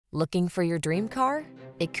Looking for your dream car?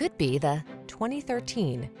 It could be the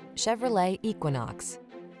 2013 Chevrolet Equinox.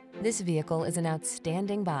 This vehicle is an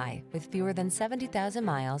outstanding buy with fewer than 70,000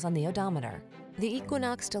 miles on the odometer. The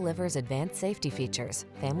Equinox delivers advanced safety features,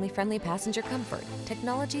 family-friendly passenger comfort,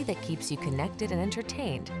 technology that keeps you connected and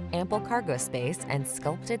entertained, ample cargo space, and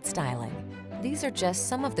sculpted styling. These are just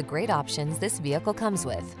some of the great options this vehicle comes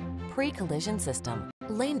with: pre-collision system,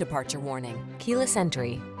 lane departure warning, keyless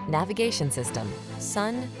entry, navigation system,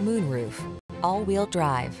 sun, moon roof, all-wheel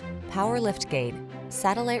drive, power liftgate,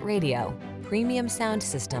 satellite radio, premium sound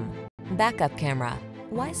system, backup camera.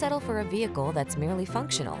 Why settle for a vehicle that's merely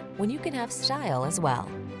functional when you can have style as well?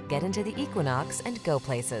 Get into the Equinox and go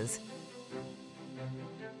places.